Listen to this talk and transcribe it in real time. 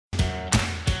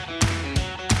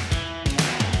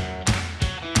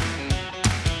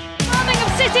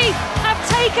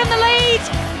taken the lead.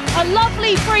 A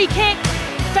lovely free kick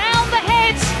found the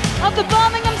head of the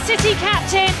Birmingham City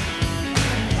captain.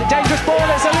 It's a dangerous ball,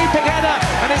 it's a looping header,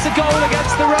 and it's a goal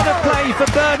against the run of play for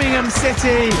Birmingham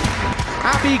City.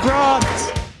 Abby Grant.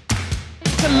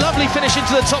 It's a lovely finish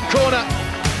into the top corner.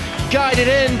 Guided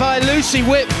in by Lucy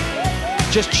Whip.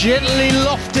 Just gently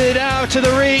lofted out to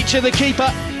the reach of the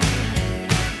keeper.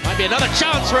 Might be another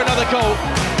chance for another goal.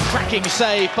 Cracking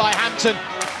save by Hampton.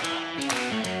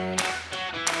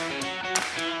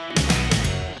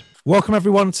 Welcome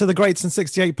everyone to the Greats and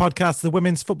 68 podcast, the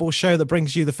women's football show that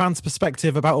brings you the fans'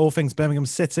 perspective about all things Birmingham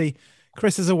City.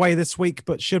 Chris is away this week,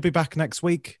 but should be back next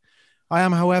week. I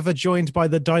am, however, joined by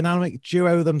the dynamic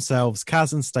duo themselves,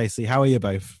 Kaz and Stacey. How are you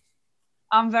both?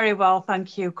 I'm very well,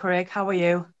 thank you, Craig. How are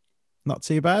you? Not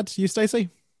too bad. You, Stacey?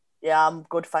 Yeah, I'm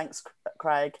good, thanks,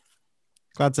 Craig.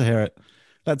 Glad to hear it.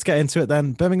 Let's get into it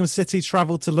then. Birmingham City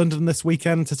travelled to London this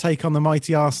weekend to take on the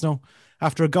mighty Arsenal.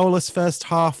 After a goalless first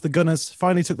half, the Gunners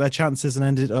finally took their chances and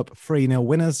ended up 3-0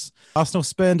 winners. Arsenal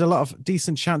spurned a lot of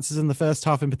decent chances in the first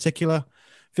half in particular.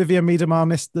 Vivian Miedemar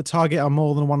missed the target on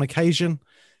more than one occasion.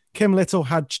 Kim Little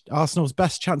had Arsenal's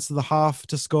best chance of the half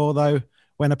to score, though,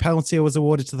 when a penalty was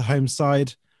awarded to the home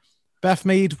side. Beth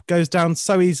Mead goes down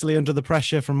so easily under the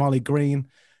pressure from Molly Green.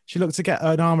 She looked to get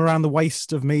an arm around the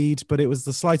waist of Mead, but it was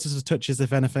the slightest of touches,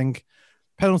 if anything.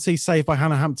 Penalty saved by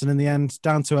Hannah Hampton in the end,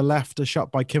 down to a left, a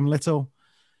shot by Kim Little.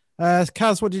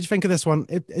 Kaz, what did you think of this one?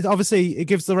 It obviously, it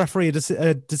gives the referee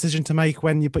a decision to make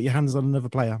when you put your hands on another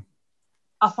player.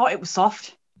 I thought it was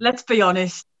soft. Let's be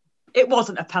honest. It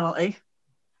wasn't a penalty.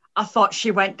 I thought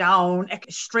she went down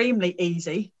extremely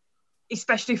easy,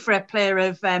 especially for a player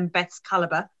of Beth's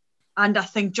calibre. And I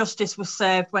think justice was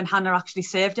served when Hannah actually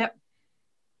saved it.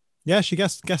 Yeah, she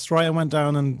guessed right and went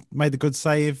down and made the good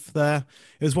save there.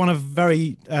 It was one of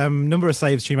very number of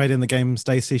saves she made in the game,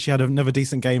 Stacey. She had another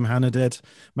decent game, Hannah did,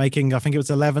 making, I think it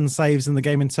was 11 saves in the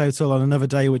game in total on another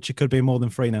day, which it could be more than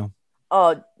 3-0.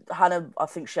 Oh, Hannah, I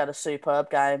think she had a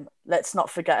superb game. Let's not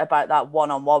forget about that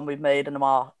one-on-one we made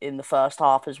in the first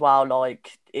half as well.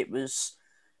 Like, it was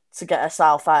to get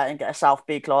herself out and get herself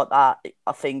big like that,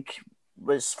 I think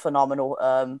was phenomenal.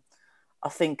 I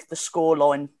think the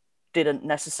scoreline didn't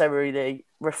necessarily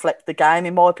reflect the game,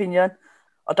 in my opinion.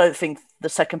 I don't think the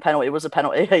second penalty was a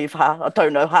penalty either. I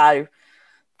don't know how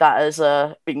that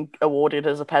has been awarded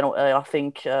as a penalty. I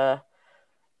think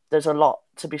there's a lot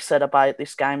to be said about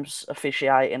this game's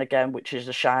officiating again, which is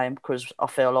a shame because I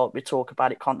feel like we talk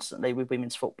about it constantly with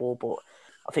women's football, but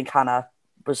I think Hannah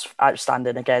was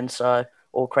outstanding again, so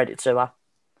all credit to her.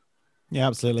 Yeah,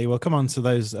 absolutely. We'll come on to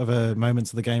those other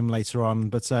moments of the game later on,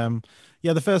 but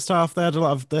yeah, the first half they had a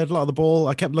lot of the ball.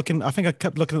 I kept looking at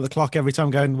the clock every time,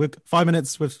 going, "We're 5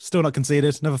 minutes, we've still not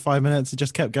conceded. Another 5 minutes." It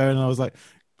just kept going, and I was like,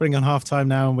 "Bring on half time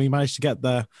now," and we managed to get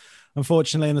there.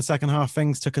 Unfortunately, in the second half,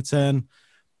 things took a turn.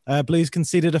 Blues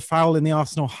conceded a foul in the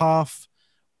Arsenal half.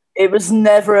 It was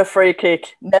never a free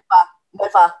kick. Never.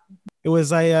 It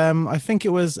was I think it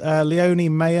was Leonie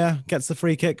Mayer gets the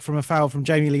free kick from a foul from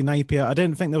Jamie Lee Napier. I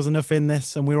didn't think there was enough in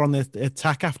this, and we were on the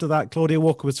attack after that. Claudia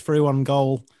Walker was through on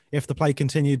goal if the play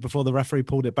continued before the referee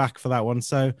pulled it back for that one.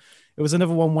 So it was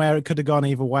another one where it could have gone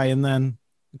either way. And then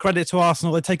credit to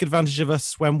Arsenal, they take advantage of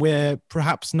us when we're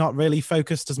perhaps not really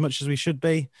focused as much as we should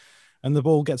be. And the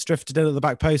ball gets drifted in at the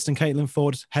back post and Caitlin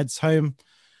Ford heads home.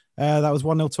 That was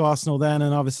 1-0 to Arsenal then.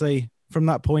 And obviously from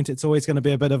that point, it's always going to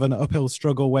be a bit of an uphill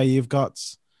struggle where you've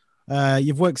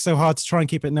worked so hard to try and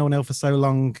keep it 0-0 for so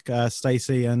long,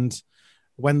 Stacey. And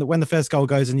when the first goal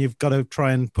goes and you've got to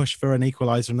try and push for an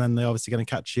equaliser, and then they're obviously going to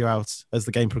catch you out as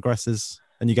the game progresses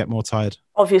and you get more tired.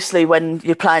 Obviously, when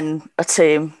you're playing a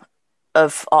team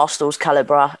of Arsenal's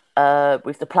calibre,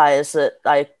 with the players that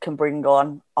they can bring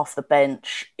on off the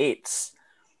bench, it's,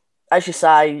 as you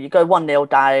say, you go 1-0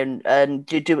 down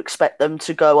and you do expect them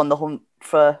to go on the hunt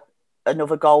for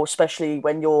another goal, especially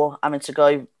when you're having to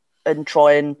go and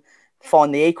try and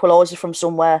find the equaliser from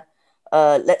somewhere.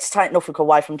 Let's take nothing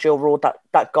away from Jill Roord.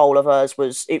 That goal of hers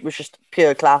was just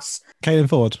pure class. Caitlin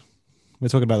Ford. We're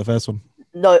talking about the first one.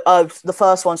 No, the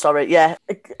first one, sorry. Yeah.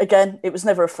 Again, it was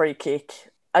never a free kick.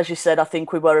 As you said, I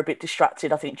think we were a bit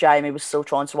distracted. I think Jamie was still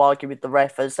trying to argue with the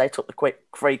ref as they took the quick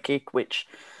free kick, which,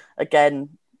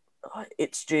 again,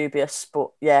 it's dubious.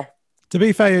 But, yeah. To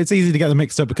be fair, it's easy to get them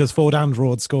mixed up because Ford and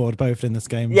Roord scored both in this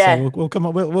game. Yeah. So we'll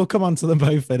come on to them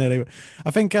both in anyway.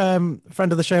 I think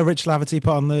friend of the show, Rich Laverty,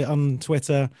 put on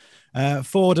Twitter,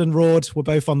 Ford and Roord were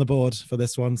both on the board for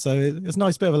this one. So it's a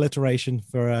nice bit of alliteration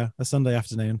for a Sunday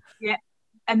afternoon. Yeah.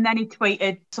 And then he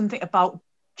tweeted something about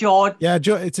Jord. Yeah,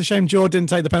 it's a shame Jord didn't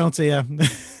take the penalty. Yeah.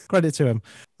 Credit to him.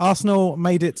 Arsenal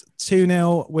made it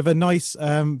 2-0 with a nice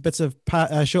bit of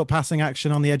short passing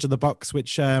action on the edge of the box,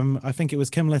 which I think it was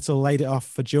Kim Little laid it off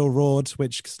for Jill Roord,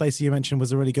 which Stacey, you mentioned,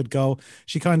 was a really good goal.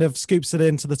 She kind of scoops it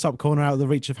into the top corner out of the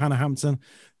reach of Hannah Hampton.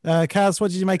 Kaz,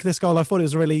 what did you make of this goal? I thought it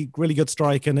was a really, really good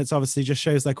strike, and it's obviously just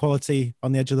shows their quality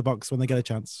on the edge of the box when they get a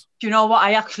chance. Do you know what?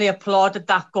 I actually applauded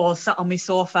that goal sat on my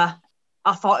sofa.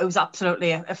 I thought it was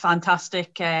absolutely a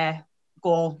fantastic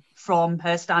goal from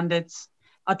her standards.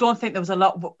 I don't think there was a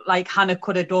lot like Hannah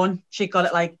could have done. She got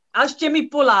it like, as Jimmy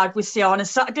Bullard would say on a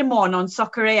Saturday morning on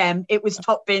Soccer AM, it was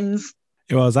top bins.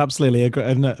 It was absolutely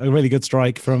a really good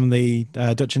strike from the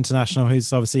Dutch international,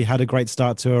 who's obviously had a great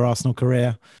start to her Arsenal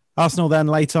career. Arsenal then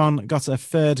late on got a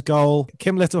third goal.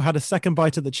 Kim Little had a second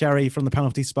bite at the cherry from the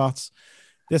penalty spot.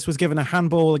 This was given a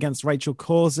handball against Rachel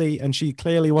Causey, and she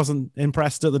clearly wasn't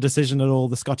impressed at the decision at all,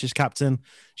 the Scottish captain.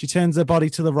 She turns her body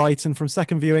to the right, and from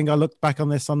second viewing, I looked back on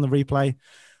this on the replay.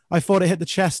 I thought it hit the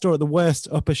chest or at the worst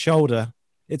upper shoulder.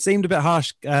 It seemed a bit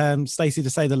harsh, Stacey, to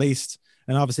say the least.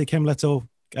 And obviously Kim Little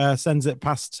sends it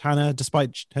past Hannah,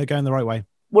 despite her going the right way.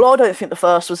 Well, I don't think the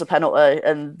first was a penalty,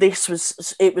 and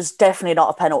it was definitely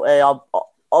not a penalty.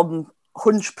 I'm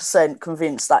 100%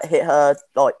 convinced that hit her,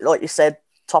 like you said,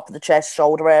 top of the chest,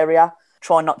 shoulder area.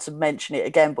 Try not to mention it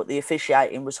again, but the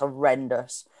officiating was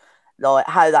horrendous. Like,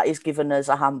 how that is given as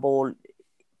a handball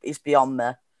is beyond me.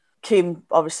 Kim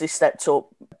obviously stepped up,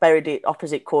 buried it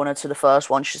opposite corner to the first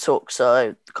one she took,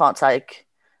 so can't take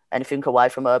anything away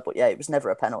from her. But yeah, it was never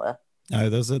a penalty. No,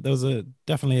 there was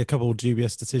definitely a couple of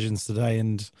dubious decisions today,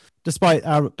 and despite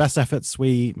our best efforts,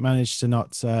 we managed to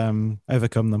not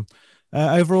overcome them.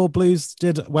 Overall, Blues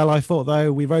did well, I thought,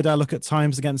 though. We rode our luck at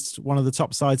times against one of the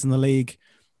top sides in the league.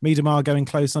 Miedemar going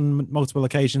close on multiple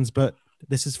occasions, but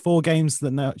this is 4 games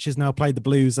that she's now played the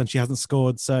Blues and she hasn't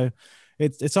scored. So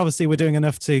it's obviously we're doing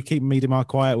enough to keep Miedemar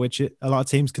quiet, which a lot of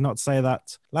teams cannot say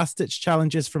that. Last-ditch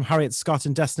challenges from Harriet Scott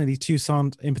and Destiny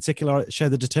Toussaint in particular show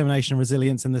the determination and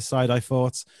resilience in this side, I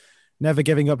thought. Never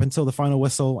giving up until the final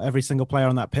whistle, every single player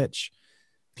on that pitch.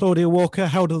 Claudia Walker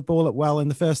held the ball up well in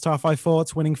the first half, I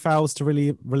thought, winning fouls to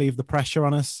really relieve the pressure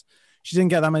on us. She didn't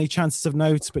get that many chances of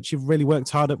note, but she really worked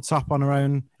hard up top on her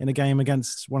own in a game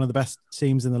against one of the best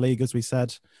teams in the league, as we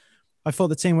said. I thought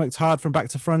the team worked hard from back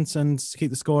to front and to keep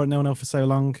the score at 0-0 for so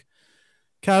long.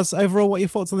 Kaz, overall, what are your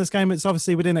thoughts on this game? It's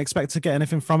obviously we didn't expect to get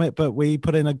anything from it, but we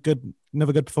put in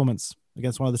another good performance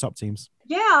against one of the top teams.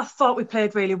 Yeah, I thought we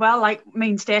played really well. Like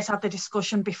me and Stace had the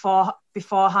discussion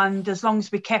beforehand. As long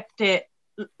as we kept it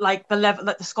like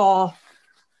the score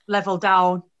level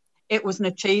down, it was an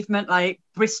achievement. Like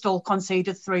Bristol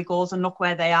conceded 3 goals and look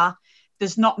where they are.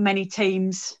 There's not many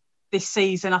teams this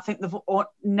season. I think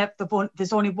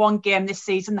there's only one game this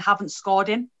season they haven't scored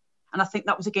in, and I think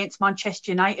that was against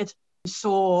Manchester United.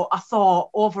 So I thought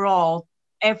overall,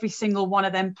 every single one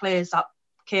of them players that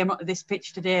came onto this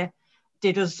pitch today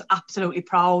did us absolutely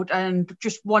proud. And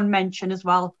just one mention as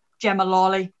well, Gemma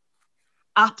Lawley,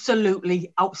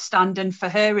 absolutely outstanding for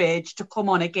her age to come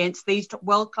on against these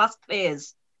world-class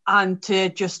players and to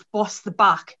just boss the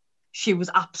back. She was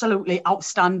absolutely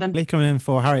outstanding. Coming in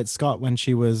for Harriet Scott when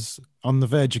she was on the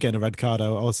verge of getting a red card,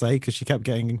 I'll say, because she kept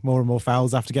getting more and more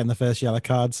fouls after getting the first yellow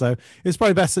card. So it was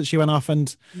probably best that she went off,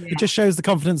 and It just shows the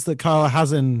confidence that Carla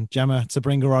has in Gemma to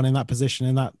bring her on in that position,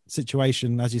 in that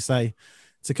situation, as you say,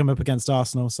 to come up against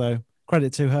Arsenal. So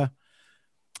credit to her.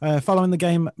 Following the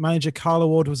game, manager Carla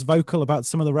Ward was vocal about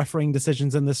some of the refereeing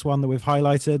decisions in this one that we've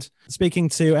highlighted. Speaking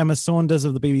to Emma Saunders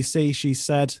of the BBC, she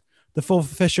said, "The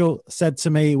fourth official said to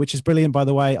me," which is brilliant, by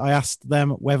the way, "I asked them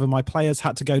whether my players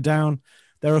had to go down.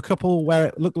 There are a couple where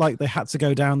it looked like they had to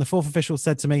go down. The fourth official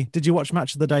said to me, 'Did you watch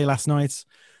Match of the Day last night?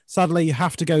 Sadly, you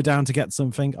have to go down to get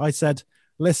something.' I said,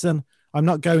 'Listen, I'm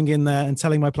not going in there and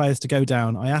telling my players to go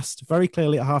down.' I asked very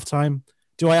clearly at halftime,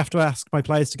 'Do I have to ask my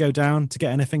players to go down to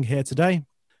get anything here today?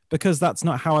 Because that's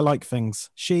not how I like things.'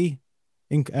 She,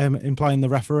 implying the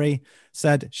referee,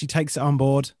 said she takes it on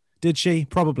board. Did she?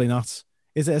 Probably not.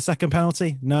 Is it a second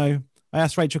penalty? No. I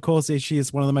asked Rachel Causey if she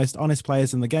is one of the most honest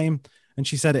players in the game, and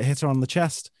she said it hit her on the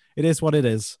chest. It is what it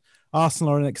is.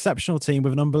 Arsenal are an exceptional team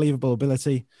with an unbelievable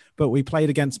ability, but we played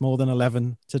against more than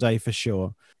 11 today for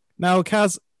sure." Now,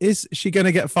 Kaz, is she going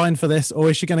to get fined for this, or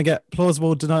is she going to get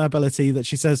plausible deniability that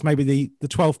she says maybe the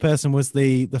 12th person was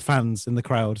the fans in the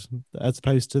crowd as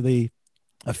opposed to the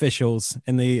officials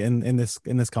in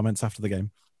this comments after the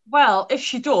game? Well, if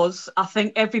she does, I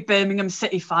think every Birmingham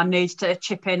City fan needs to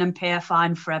chip in and pay a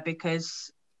fine for her,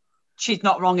 because she's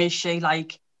not wrong, is she?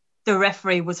 Like, the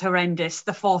referee was horrendous.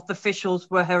 The fourth officials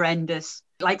were horrendous.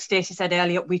 Like Stacey said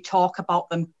earlier, we talk about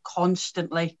them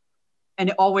constantly. And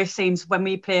it always seems when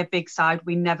we play a big side,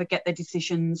 we never get the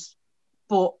decisions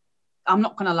But I'm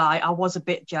not going to lie, I was a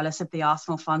bit jealous of the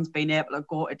Arsenal fans being able to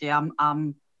go today.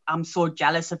 I'm so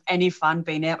jealous of any fan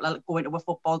being able to go into a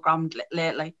football ground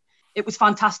lately. It was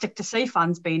fantastic to see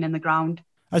fans being in the ground.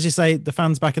 As you say, the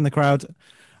fans back in the crowd.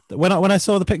 When I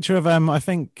saw the picture of I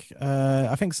think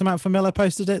Samantha Miller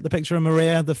posted it, the picture of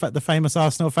Maria, the famous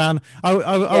Arsenal fan. I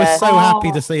was so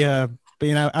happy to see her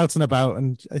being out and about,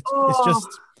 and it's just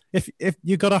if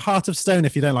you got a heart of stone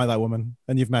if you don't like that woman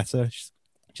and you've met her,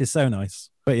 she's so nice.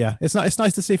 But yeah, it's nice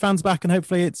to see fans back, and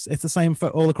hopefully it's the same for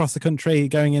all across the country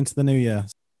going into the new year.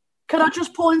 Can I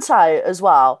just point out as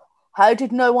well, how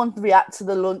did no one react to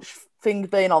the lunch thing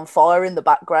being on fire in the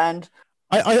background?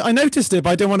 I noticed it,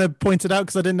 but I didn't want to point it out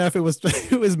because I didn't know if it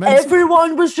was meant.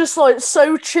 Everyone was just like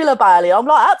so chill about it. I'm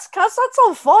like, that's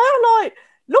on fire. Like,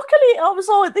 look at it. I was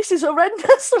like, this is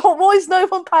horrendous. Why is no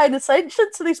one paying attention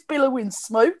to this billowing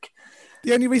smoke?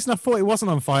 The only reason I thought it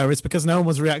wasn't on fire is because no one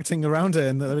was reacting around it,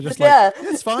 and they were just like,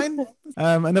 it's fine.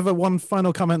 Another one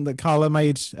final comment that Carla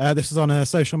made. This was on her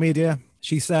social media.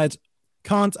 She said,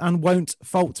 "Can't and won't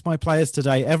fault my players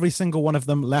today. Every single one of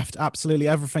them left absolutely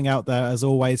everything out there as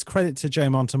always. Credit to Joe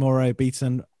Montemurro,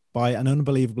 beaten by an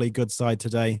unbelievably good side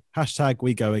today. #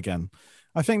 we go again."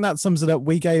 I think that sums it up.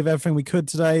 We gave everything we could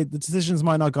today. The decisions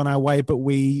might not have gone our way, but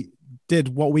we did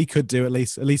what we could do, at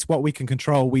least what we can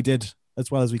control. We did as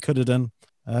well as we could have done.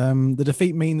 The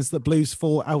defeat means that Blues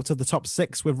fall out of the top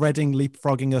 6, with Reading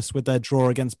leapfrogging us with their draw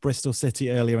against Bristol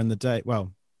City earlier in the day.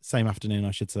 Well, same afternoon,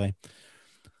 I should say.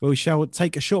 We shall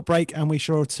take a short break, and we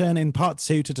shall return in part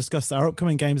 2 to discuss our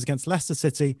upcoming games against Leicester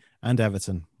City and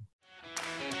Everton.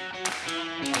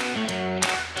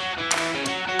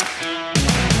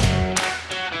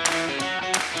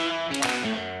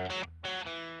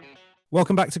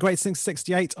 Welcome back to Great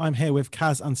 668. I'm here with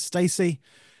Kaz and Stacey.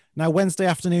 Now, Wednesday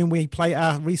afternoon, we play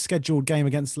our rescheduled game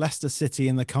against Leicester City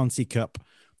in the Conti Cup.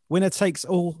 Winner takes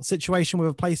all situation with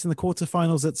a place in the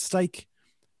quarterfinals at stake.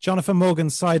 Jonathan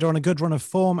Morgan's side are on a good run of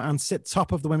form and sit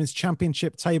top of the Women's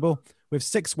Championship table with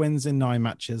 6 wins in 9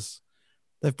 matches.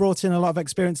 They've brought in a lot of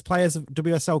experienced players of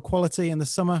WSL quality in the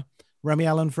summer, Remy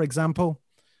Allen, for example,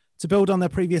 to build on their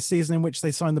previous season in which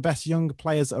they signed the best young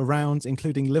players around,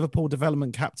 including Liverpool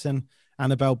development captain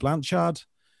Annabelle Blanchard.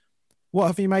 What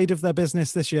have you made of their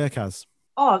business this year, Kaz?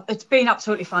 Oh, it's been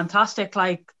absolutely fantastic.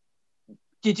 Like,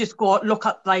 you just go look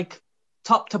at like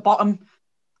top to bottom.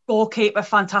 Goalkeeper,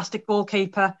 fantastic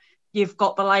goalkeeper. You've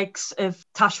got the likes of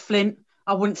Tash Flint.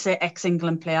 I wouldn't say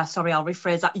ex-England player. Sorry, I'll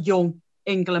rephrase that. Young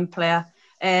England player.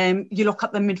 You look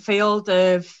at the midfield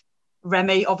of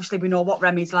Remy. Obviously, we know what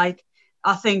Remy's like.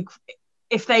 I think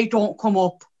if they don't come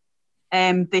up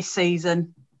this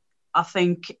season, I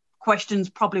think questions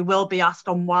probably will be asked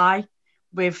on why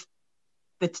with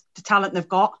the talent they've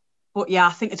got. But yeah,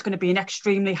 I think it's going to be an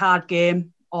extremely hard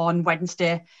game on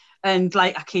Wednesday. And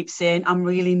like I keep saying, I'm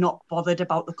really not bothered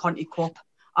about the Conti Cup.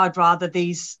 I'd rather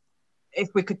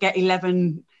if we could get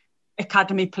 11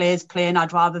 academy players playing,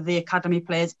 I'd rather the academy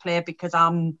players play, because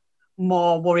I'm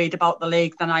more worried about the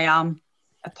league than I am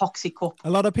Epoxy Cup. A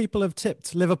lot of people have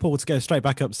tipped Liverpool to go straight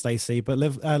back up, Stacey, but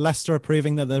Leicester are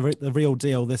proving that they're the real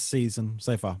deal this season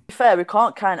so far. Fair, we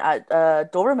can't count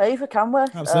out Durham either, can we?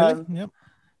 Absolutely, yep.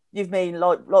 You've mean,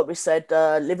 like we said,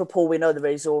 Liverpool, we know the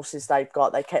resources they've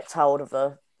got. They kept hold of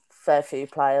a fair few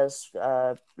players,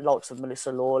 likes of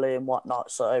Melissa Lawley and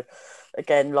whatnot. So,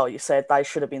 again, like you said, they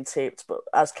should have been tipped. But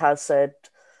as Kaz said,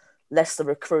 Leicester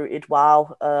recruited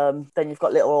well. Then you've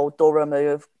got little old Durham who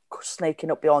have sneaking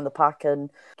up behind the pack and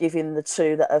giving the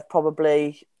two that have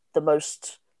probably the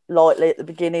most likely at the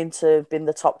beginning to have been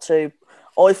the top 2.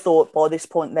 I thought by this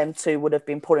point them 2 would have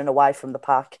been pulling away from the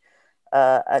pack,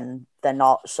 and they're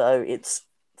not. So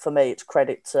for me, it's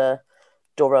credit to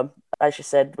Durham. As you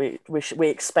said, we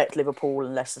expect Liverpool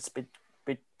and Leicester to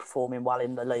be performing well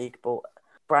in the league, but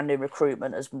brand new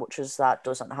recruitment, as much as that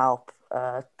doesn't help,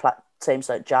 teams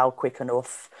don't gel quick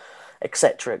enough,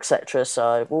 etc., etc.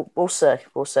 So we'll see.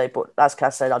 But as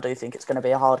Kaz said, I do think it's going to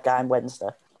be a hard game Wednesday.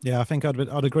 Yeah, I think I'd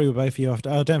agree with both of you.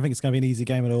 I don't think it's going to be an easy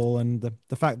game at all. And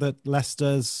the fact that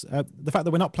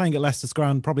we're not playing at Leicester's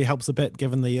ground probably helps a bit,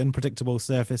 given the unpredictable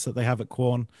surface that they have at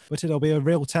Quorn. But it'll be a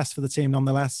real test for the team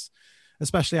nonetheless,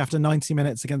 especially after 90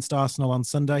 minutes against Arsenal on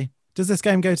Sunday. Does this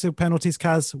game go to penalties,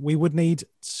 Kaz? We would need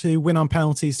to win on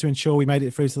penalties to ensure we made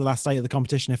it through to the last 8 of the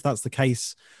competition. If that's the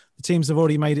case, the teams have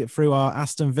already made it through are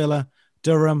Aston Villa,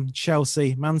 Durham,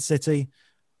 Chelsea, Man City,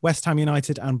 West Ham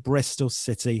United and Bristol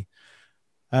City.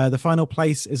 The final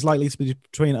place is likely to be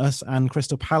between us and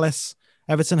Crystal Palace.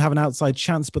 Everton have an outside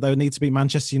chance, but they would need to beat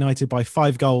Manchester United by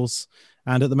 5 goals.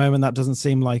 And at the moment, that doesn't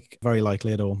seem like very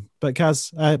likely at all. But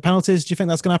Kaz, penalties, do you think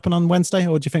that's going to happen on Wednesday,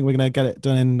 or do you think we're going to get it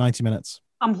done in 90 minutes?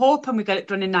 I'm hoping we get it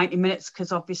done in 90 minutes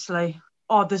because obviously,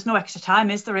 there's no extra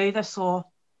time, is there either? So,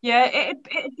 yeah,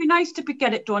 it'd be nice to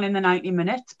get it done in the 90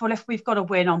 minutes. But if we've got to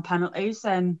win on penalties,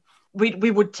 then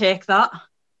we would take that.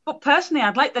 But personally,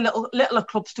 I'd like the littler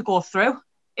clubs to go through.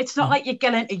 It's not like you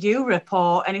get into Europe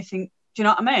or anything. Do you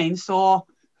know what I mean? So,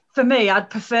 for me, I'd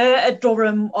prefer a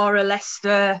Durham or a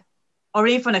Leicester or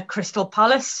even a Crystal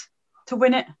Palace to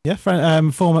win it. Yeah,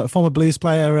 former Blues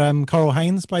player Coral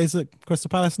Haynes plays at Crystal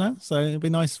Palace now, so it'd be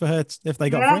nice for her if they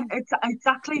got through.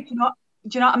 Exactly. Do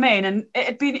you know what I mean? And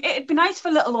it'd be nice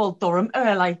for little old Durham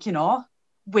to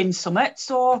win summit.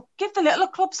 So give the little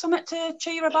club summit to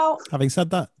cheer about. Having said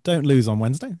that, don't lose on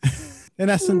Wednesday. In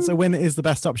essence, a win is the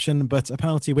best option, but a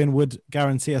penalty win would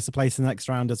guarantee us a place in the next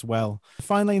round as well.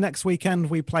 Finally, next weekend,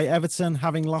 we play Everton,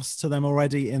 having lost to them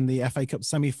already in the FA Cup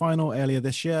semi-final earlier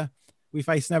this year. We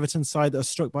face an Everton side that are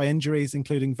struck by injuries,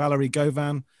 including Valerie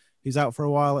Govan, who's out for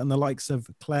a while, and the likes of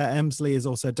Claire Emsley is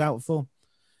also doubtful.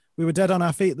 We were dead on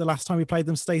our feet the last time we played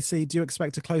them. Stacey, do you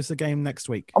expect to close the game next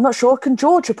week? I'm not sure. Can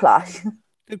Georgia play?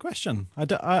 Good question.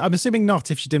 I'm assuming not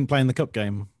if she didn't play in the cup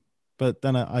game, but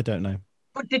then I don't know.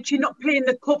 But did she not play in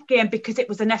the cup game because it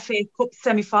was an FA Cup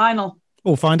semi-final?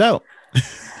 We'll find out.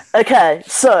 Okay,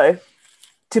 so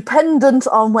dependent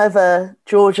on whether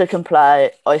Georgia can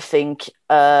play, I think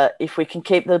if we can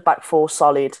keep the back four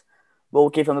solid, we'll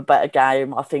give them a better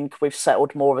game. I think we've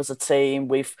settled more as a team.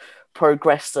 We've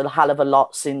progressed a hell of a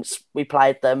lot since we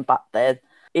played them back then.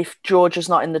 If Georgia's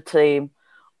not in the team,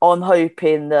 I'm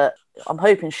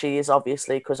hoping she is,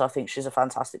 obviously, because I think she's a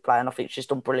fantastic player and I think she's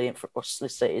done brilliant for us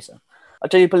this season. I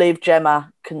do believe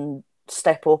Gemma can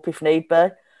step up if need be,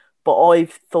 but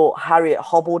I've thought Harriet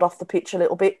hobbled off the pitch a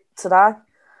little bit today,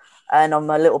 and I'm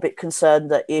a little bit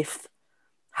concerned that if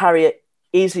Harriet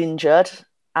is injured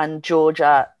and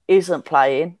Georgia isn't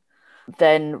playing,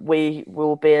 then we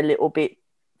will be a little bit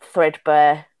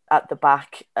threadbare at the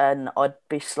back, and I'd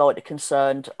be slightly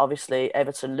concerned. Obviously,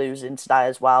 Everton losing today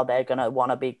as well, they're going to want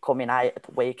to be coming out at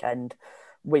the weekend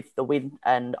with the win,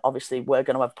 and obviously we're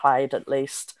going to have played at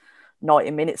least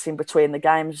 90 minutes in between the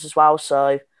games as well,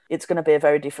 so it's going to be a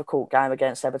very difficult game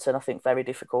against Everton. I think very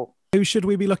difficult. Who should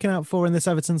we be looking out for in this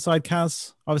Everton side,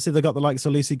 Kaz? Obviously, they've got the likes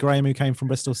of Lucy Graham, who came from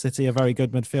Bristol City, a very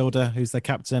good midfielder, who's their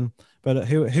captain. But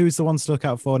who's the ones to look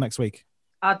out for next week?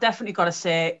 I've definitely got to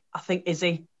say, I think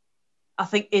Izzy. I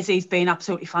think Izzy's been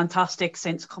absolutely fantastic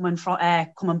since coming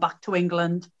back to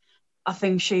England. I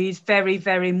think she's very,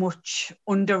 very much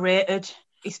underrated,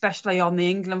 especially on the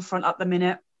England front at the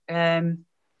minute.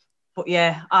 But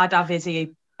yeah, I'd have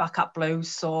Izzy back at Blues,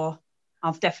 so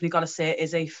I've definitely got to say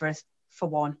Izzy for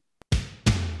one.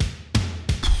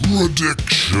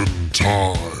 Prediction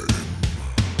time.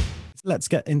 Let's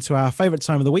get into our favourite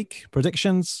time of the week,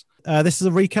 predictions. This is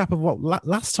a recap of what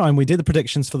last time we did the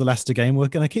predictions for the Leicester game. We're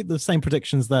going to keep the same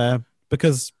predictions there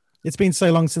because it's been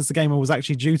so long since the game was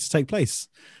actually due to take place.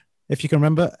 If you can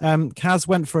remember, Kaz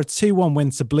went for a 2-1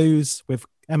 win to Blues with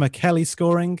Emma Kelly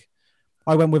scoring.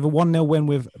 I went with a 1-0 win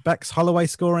with Bex Holloway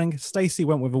scoring. Stacey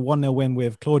went with a 1-0 win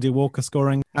with Claudia Walker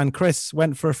scoring. And Chris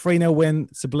went for a 3-0 win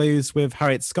to Blues with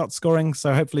Harriet Scott scoring.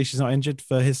 So hopefully she's not injured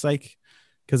for his sake,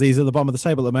 because he's at the bottom of the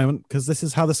table at the moment, because this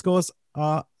is how the scores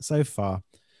are so far.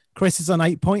 Chris is on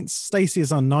 8 points. Stacey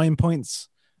is on 9 points.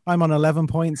 I'm on 11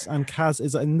 points. And Kaz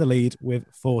is in the lead with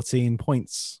 14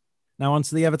 points. Now on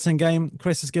to the Everton game.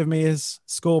 Chris has given me his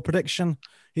score prediction.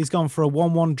 He's gone for a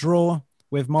 1-1 draw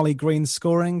with Molly Green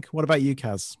scoring. What about you,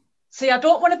 Kaz? See, I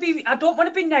don't want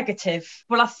to be negative,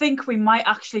 but I think we might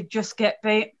actually just get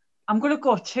beat. I'm going to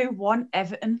go 2-1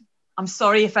 Everton. I'm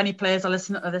sorry if any players are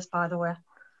listening to this, by the way.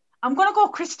 I'm going to go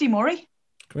Christy Murray.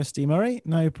 Christy Murray,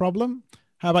 no problem.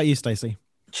 How about you, Stacey?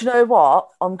 Do you know what?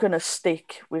 I'm going to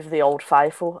stick with the old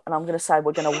faithful, and I'm going to say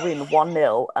we're going to win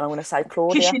 1-0, and I'm going to say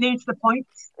Claudia. Because she needs the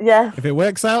points. Yeah. If it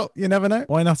works out, you never know.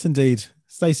 Why not, indeed?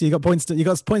 Stacey, you got points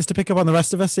to pick up on the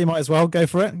rest of us, so you might as well go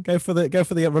for it. Go for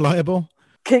the reliable.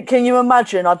 Can you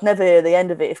imagine? I'd never hear the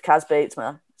end of it if Kaz beats me.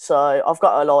 So I've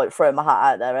got to throw my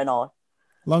hat out there, ain't I?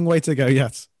 Long way to go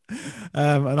yet.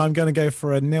 And I'm going to go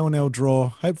for a 0-0 draw.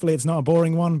 Hopefully it's not a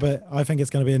boring one, but I think it's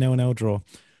going to be a 0-0 draw.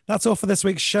 That's all for this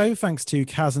week's show. Thanks to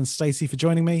Kaz and Stacey for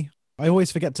joining me. I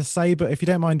always forget to say, but if you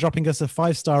don't mind dropping us a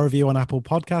 5-star review on Apple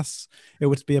Podcasts, it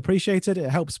would be appreciated. It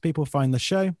helps people find the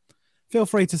show. Feel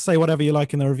free to say whatever you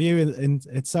like in the review in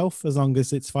itself, as long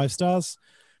as it's 5 stars.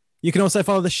 You can also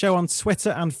follow the show on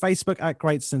Twitter and Facebook at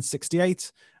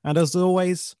GreatStone68. And as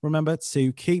always, remember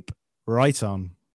to keep right on.